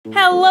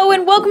Hello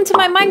and welcome to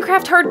my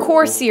Minecraft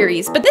Hardcore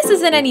series, but this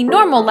isn't any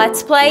normal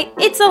Let's Play,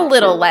 it's a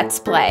little Let's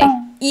Play.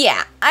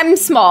 Yeah, I'm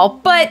small,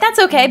 but that's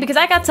okay because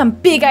I got some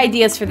big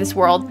ideas for this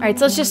world. All right,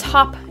 so let's just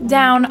hop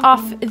down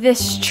off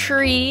this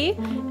tree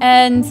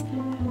and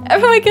oh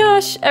my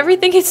gosh,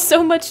 everything is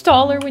so much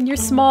taller when you're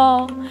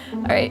small.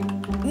 All right,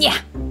 yeah,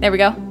 there we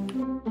go.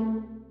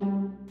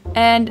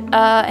 And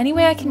any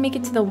way I can make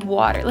it to the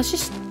water. Let's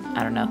just,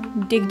 I don't know,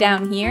 dig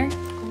down here.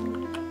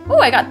 Oh,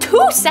 I got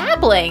 2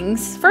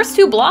 saplings. First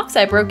 2 blocks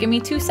I broke give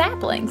me 2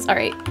 saplings. All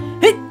right,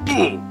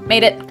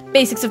 made it.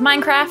 Basics of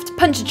Minecraft,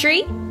 punch a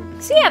tree.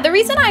 So yeah, the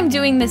reason I'm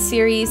doing this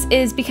series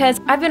is because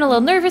I've been a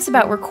little nervous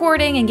about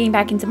recording and getting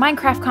back into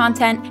Minecraft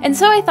content. And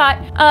so I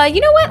thought,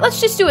 you know what?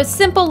 Let's just do a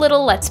simple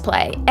little Let's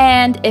Play.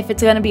 And if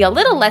it's gonna be a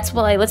little Let's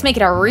Play, let's make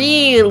it a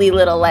really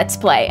little Let's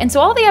Play. And so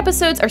all the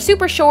episodes are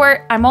super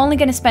short. I'm only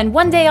gonna spend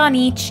 1 day on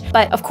each.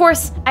 But of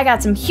course, I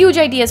got some huge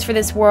ideas for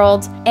this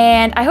world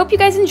and I hope you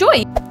guys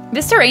enjoy.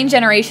 This terrain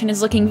generation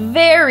is looking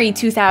very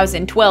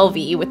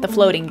 2012-y with the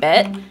floating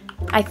bit.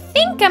 I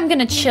think I'm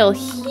gonna chill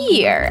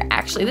here,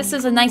 actually. This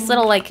is a nice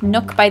little like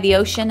nook by the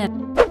ocean.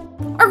 And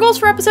our goals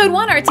for episode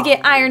 1 are to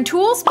get iron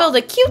tools, build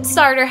a cute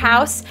starter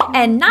house,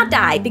 and not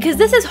die, because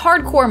this is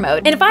hardcore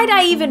mode. And if I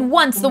die even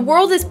once, the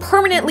world is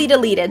permanently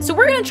deleted. So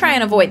we're gonna try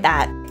and avoid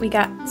that. We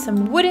got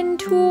some wooden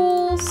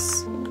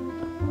tools.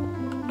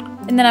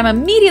 And then I'm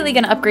immediately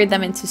gonna upgrade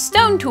them into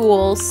stone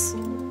tools.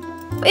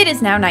 It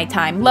is now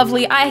nighttime.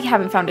 Lovely, I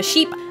haven't found a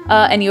sheep.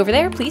 Any over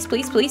there? Please,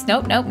 please, please.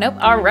 Nope, nope, nope.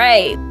 All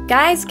right.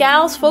 Guys,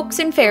 gals, folks,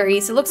 and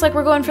fairies, it looks like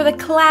we're going for the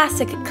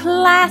classic,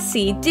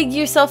 classy, dig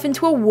yourself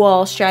into a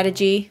wall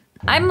strategy.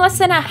 I'm less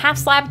than a half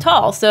slab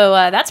tall, so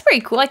that's pretty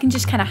cool. I can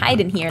just kind of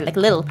hide in here like a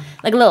little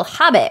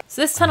hobbit.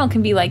 So this tunnel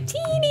can be like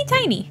teeny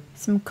tiny.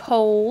 Some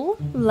coal.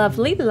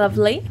 Lovely,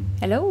 lovely.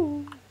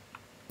 Hello.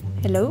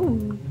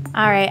 Hello.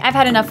 All right, I've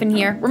had enough in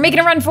here. We're making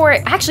a run for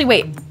it. Actually,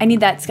 wait, I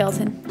need that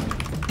skeleton.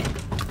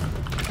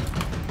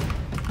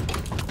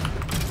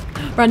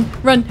 Run,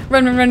 run,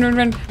 run, run, run, run,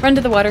 run, run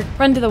to the water,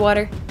 run to the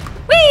water.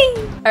 Whee!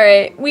 All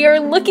right, we are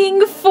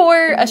looking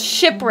for a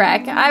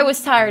shipwreck. I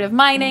was tired of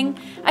mining.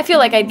 I feel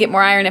like I'd get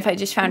more iron if I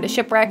just found a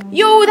shipwreck.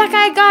 Yo, that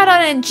guy got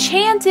an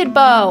enchanted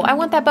bow. I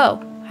want that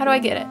bow. How do I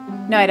get it?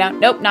 No, I don't.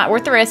 Nope, not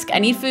worth the risk. I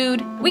need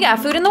food. We got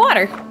food in the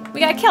water. We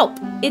got kelp.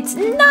 It's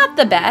not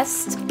the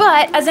best,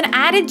 but as an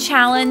added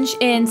challenge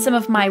in some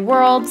of my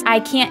worlds, I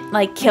can't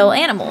like kill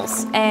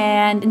animals.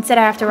 And instead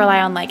I have to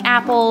rely on like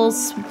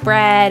apples,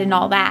 bread, and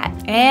all that.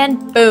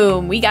 And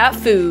boom, we got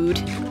food.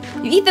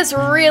 You eat this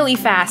really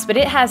fast, but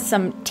it has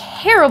some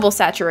terrible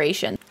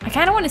saturation. I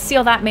kind of want to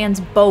seal that man's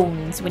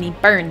bones when he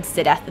burns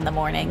to death in the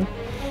morning.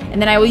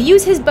 And then I will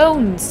use his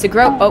bones to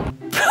grow,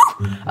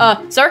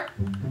 sir?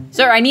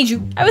 Sir, I need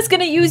you. I was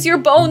gonna use your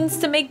bones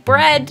to make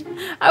bread.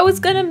 I was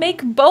gonna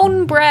make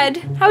bone bread.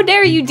 How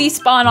dare you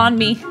despawn on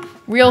me?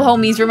 Real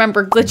homies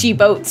remember glitchy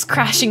boats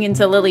crashing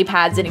into lily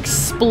pads and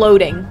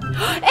exploding.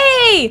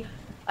 Hey,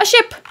 a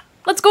ship.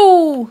 Let's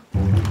go.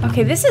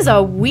 Okay, this is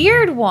a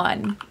weird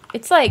one.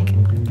 It's like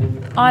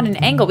on an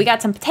angle. We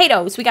got some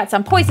potatoes. We got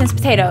some poisonous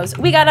potatoes.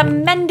 We got a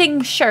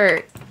mending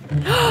shirt.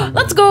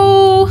 Let's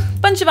go.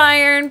 Bunch of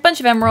iron, bunch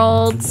of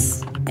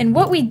emeralds. And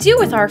what we do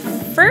with our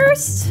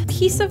first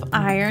piece of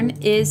iron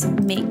is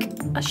make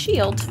a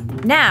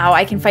shield. Now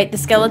I can fight the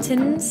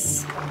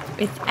skeletons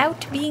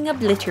without being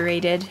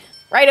obliterated.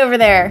 Right over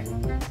there,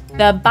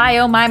 the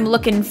biome I'm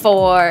looking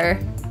for.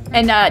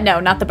 And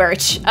no, not the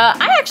birch.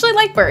 I actually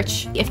like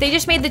birch. If they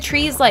just made the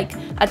trees like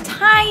a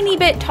tiny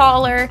bit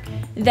taller,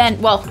 then,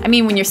 well, I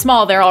mean, when you're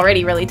small, they're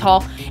already really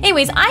tall.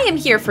 Anyways, I am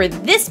here for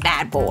this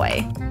bad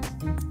boy.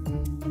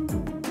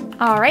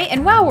 All right,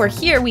 and while we're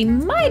here, we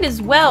might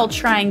as well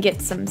try and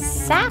get some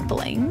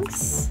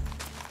saplings.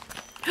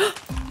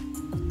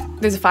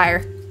 There's a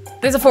fire.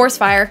 There's a forest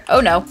fire. Oh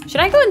no.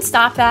 Should I go and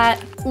stop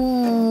that?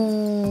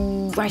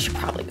 Ooh, I should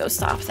probably go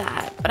stop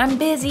that. But I'm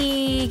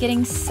busy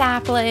getting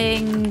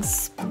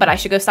saplings. But I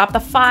should go stop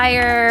the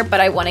fire. But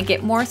I want to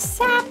get more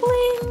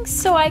saplings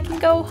so I can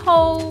go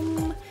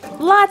home.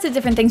 Lots of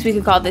different things we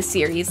could call this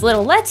series.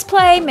 Little Let's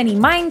Play, mini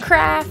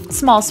Minecraft,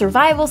 small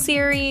survival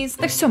series.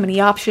 There's so many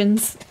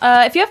options.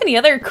 If you have any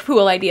other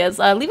cool ideas,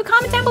 leave a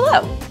comment down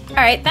below. All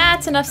right,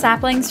 that's enough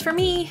saplings for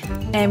me.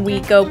 And we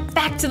go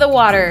back to the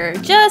water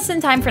just in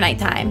time for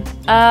nighttime.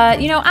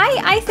 You know,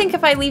 I think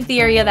if I leave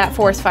the area of that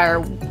forest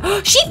fire,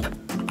 sheep,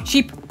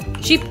 sheep,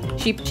 sheep,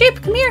 sheep,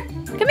 sheep, come here,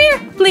 come here.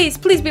 Please,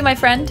 please be my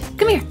friend.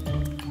 Come here.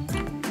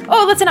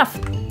 Oh, that's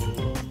enough.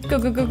 Go,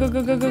 go, go, go,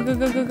 go, go, go, go,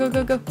 go, go,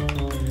 go,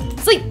 go.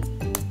 Sleep.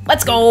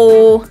 Let's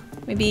go.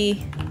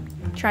 Maybe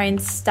try and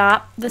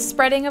stop the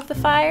spreading of the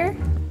fire.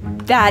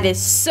 That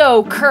is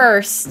so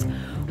cursed.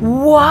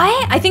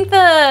 What? I think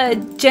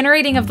the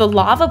generating of the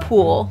lava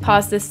pool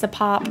caused this to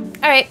pop.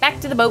 All right,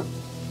 back to the boat.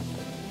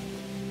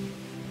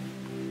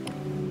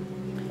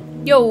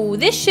 Yo,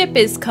 this ship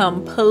is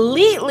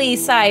completely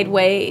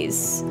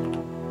sideways.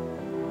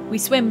 We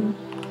swim.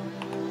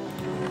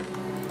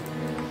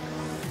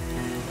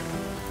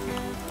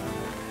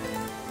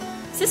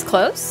 Is this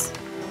close?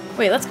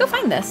 Wait, let's go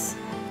find this.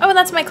 Oh, and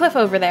that's my cliff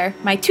over there.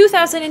 My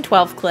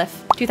 2012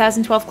 cliff.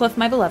 2012 cliff,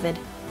 my beloved.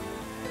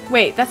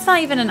 Wait, that's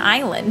not even an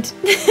island.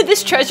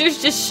 This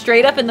treasure's just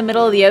straight up in the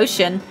middle of the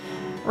ocean,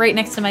 right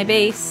next to my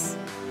base.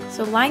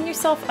 So line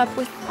yourself up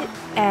with the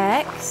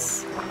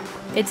X.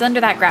 It's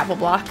under that gravel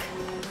block.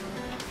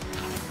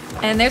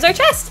 And there's our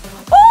chest.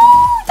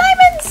 Oh,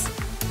 diamonds!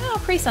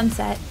 Oh, pretty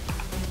sunset.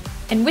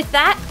 And with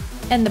that,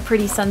 and the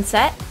pretty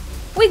sunset,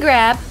 we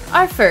grab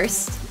our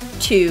first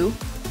 2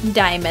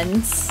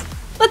 diamonds.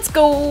 Let's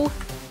go.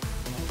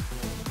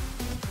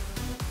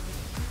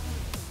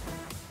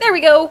 There we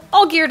go,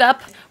 all geared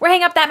up. We're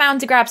heading up that mountain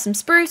to grab some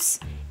spruce.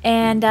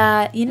 And,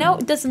 you know,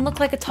 it doesn't look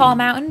like a tall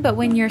mountain, but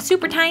when you're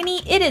super tiny,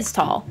 it is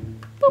tall.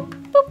 Boop,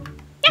 boop,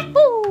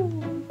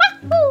 yahoo!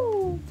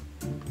 Wahoo!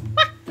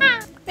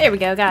 Wah-ha! There we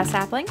go, got a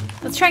sapling.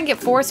 Let's try and get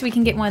 4 so we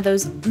can get one of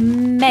those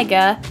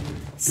mega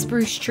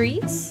spruce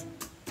trees.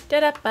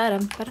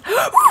 Da-da-ba-dum-ba-dum.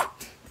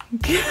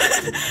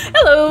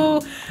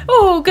 Hello!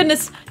 Oh,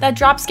 goodness, that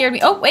drop scared me.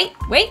 Oh, wait,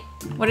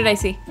 what did I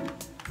see?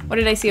 What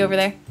did I see over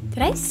there?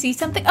 Did I see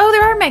something? Oh,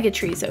 there are mega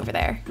trees over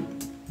there.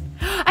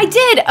 I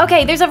did!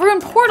 Okay, there's a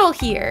ruined portal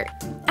here.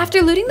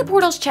 After looting the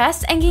portal's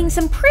chest and getting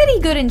some pretty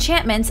good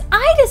enchantments,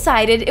 I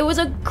decided it was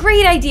a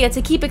great idea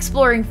to keep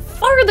exploring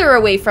farther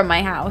away from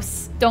my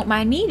house. Don't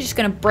mind me, just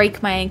gonna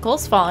break my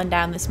ankles falling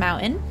down this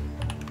mountain.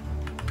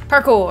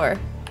 Parkour.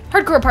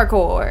 Hardcore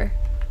parkour.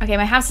 Okay,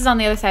 my house is on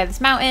the other side of this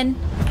mountain.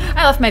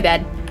 I left my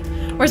bed.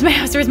 Where's my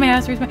house? Where's my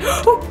house? Where's my...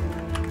 Oh!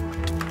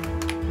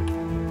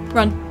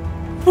 Run.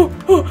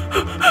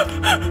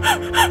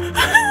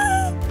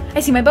 I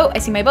see my boat. I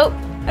see my boat.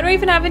 I don't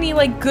even have any,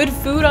 like, good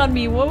food on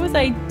me. What was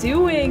I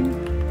doing?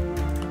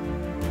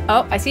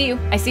 Oh, I see you.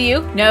 I see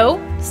you.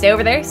 No. Stay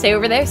over there. Stay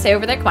over there. Stay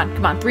over there. Come on.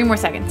 Come on. 3 more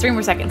seconds. 3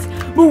 more seconds.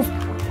 Move.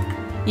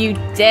 You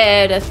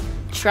dare to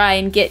try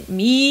and get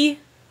me?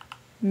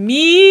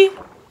 Me?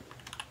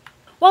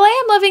 While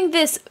I am loving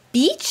this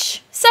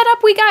beach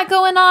setup we got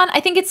going on, I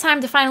think it's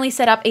time to finally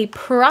set up a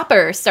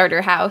proper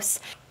starter house.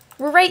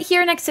 We're right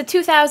here next to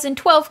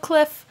 2012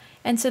 cliff.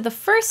 And so the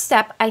first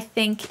step, I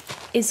think,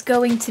 is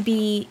going to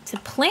be to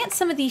plant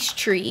some of these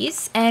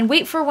trees and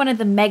wait for one of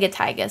the mega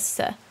taigas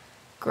to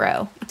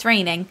grow. It's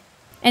raining.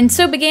 And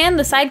so began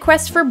the side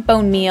quest for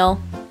bone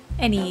meal.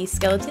 Any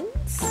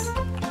skeletons?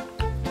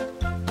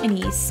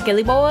 Any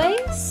skelly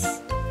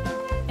boys?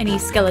 Any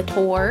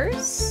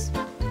skeletors?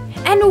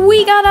 And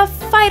we got a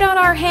fight on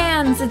our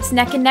hands. It's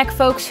neck and neck,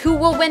 folks. Who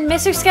will win,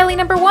 Mr. Skelly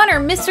number 1 or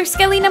Mr.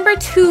 Skelly number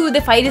 2?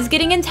 The fight is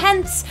getting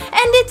intense, and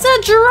it's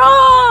a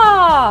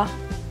draw!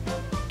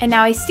 And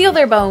now I steal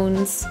their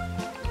bones.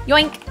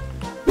 Yoink.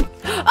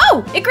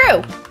 Oh, it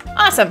grew.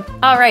 Awesome.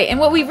 All right, and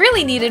what we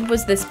really needed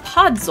was this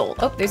podzol.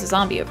 Oh, there's a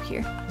zombie over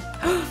here.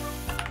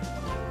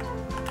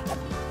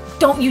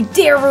 Don't you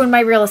dare ruin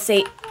my real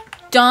estate.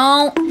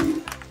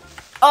 Don't.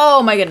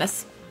 Oh my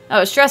goodness. That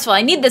was stressful.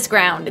 I need this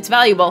ground. It's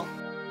valuable.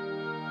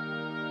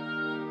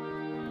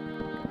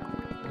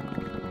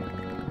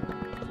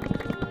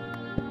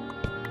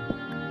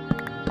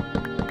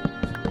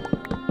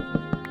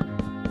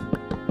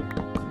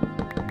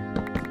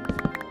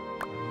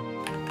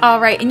 All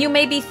right, and you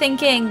may be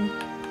thinking,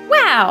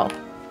 wow,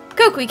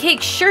 Cookie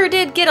Cake sure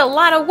did get a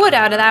lot of wood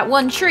out of that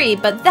one tree,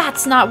 but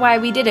that's not why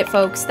we did it,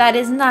 folks. That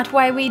is not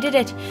why we did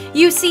it.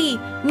 You see,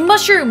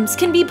 mushrooms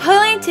can be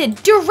planted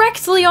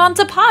directly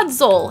onto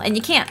podzol, and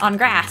you can't on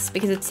grass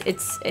because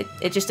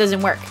it just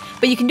doesn't work.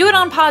 But you can do it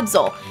on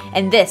podzol,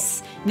 and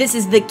this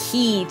is the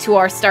key to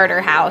our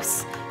starter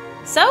house.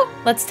 So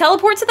let's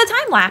teleport to the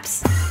time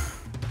lapse.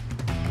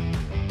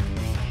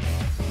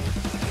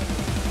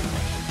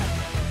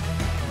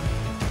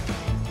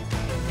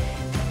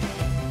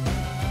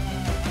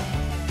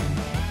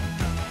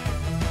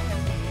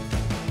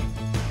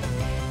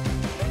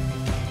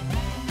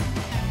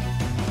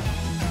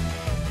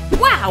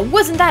 Wow,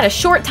 wasn't that a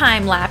short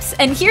time lapse?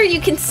 And here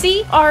you can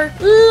see our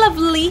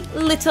lovely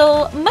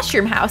little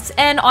mushroom house.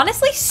 And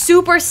honestly,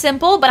 super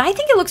simple, but I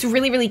think it looks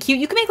really, really cute.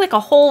 You can make like a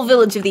whole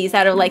village of these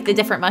out of like the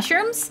different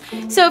mushrooms.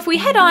 So if we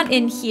head on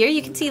in here,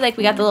 you can see like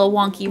we got the little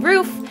wonky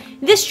roof.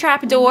 This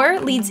trap door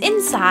leads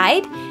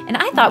inside, and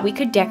I thought we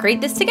could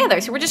decorate this together.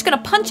 So we're just gonna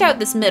punch out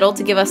this middle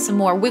to give us some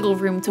more wiggle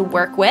room to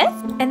work with.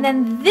 And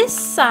then this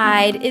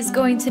side is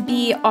going to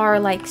be our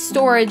like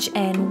storage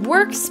and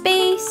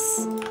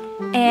workspace.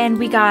 And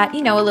we got,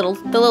 you know,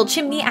 the little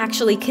chimney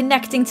actually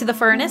connecting to the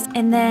furnace,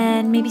 and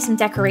then maybe some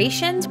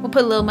decorations. We'll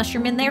put a little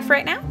mushroom in there for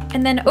right now.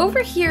 And then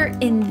over here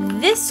in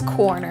this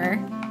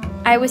corner,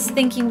 I was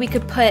thinking we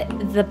could put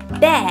the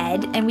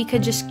bed, and we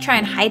could just try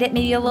and hide it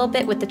maybe a little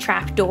bit with the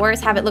trap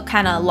doors, have it look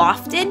kind of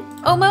lofted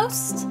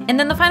almost. And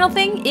then the final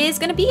thing is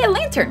gonna be a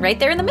lantern right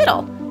there in the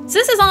middle. So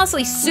this is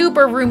honestly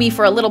super roomy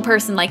for a little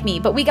person like me,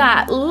 but we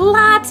got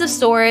lots of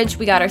storage.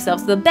 We got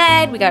ourselves the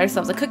bed, we got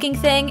ourselves a cooking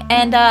thing,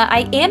 and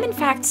I am in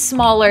fact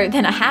smaller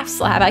than a half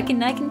slab. I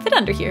can fit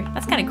under here.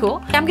 That's kind of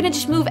cool. I'm gonna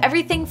just move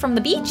everything from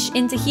the beach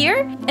into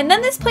here, and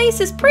then this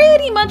place is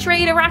pretty much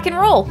ready to rock and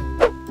roll.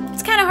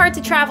 it's kind of hard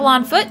to travel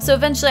on foot, so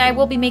eventually I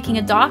will be making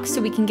a dock so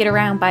we can get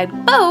around by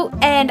boat.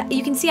 And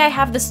you can see I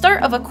have the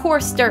start of a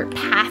coarse dirt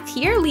path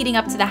here leading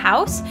up to the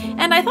house.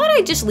 And I thought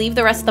I'd just leave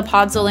the rest of the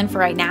podzol in for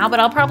right now,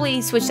 but I'll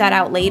probably switch that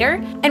out later.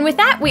 And with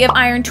that, we have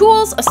iron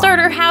tools, a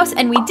starter house,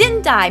 and we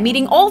didn't die,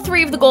 meeting all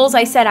 3 of the goals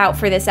I set out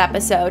for this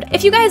episode.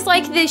 If you guys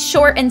like this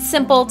short and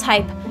simple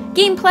type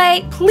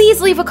gameplay,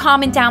 please leave a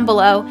comment down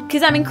below,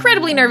 because I'm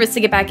incredibly nervous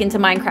to get back into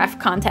Minecraft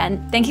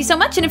content. Thank you so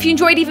much, and if you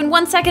enjoyed even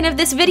 1 second of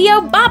this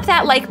video, bop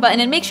that like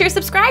button and make sure to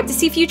subscribe to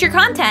see future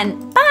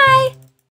content. Bye!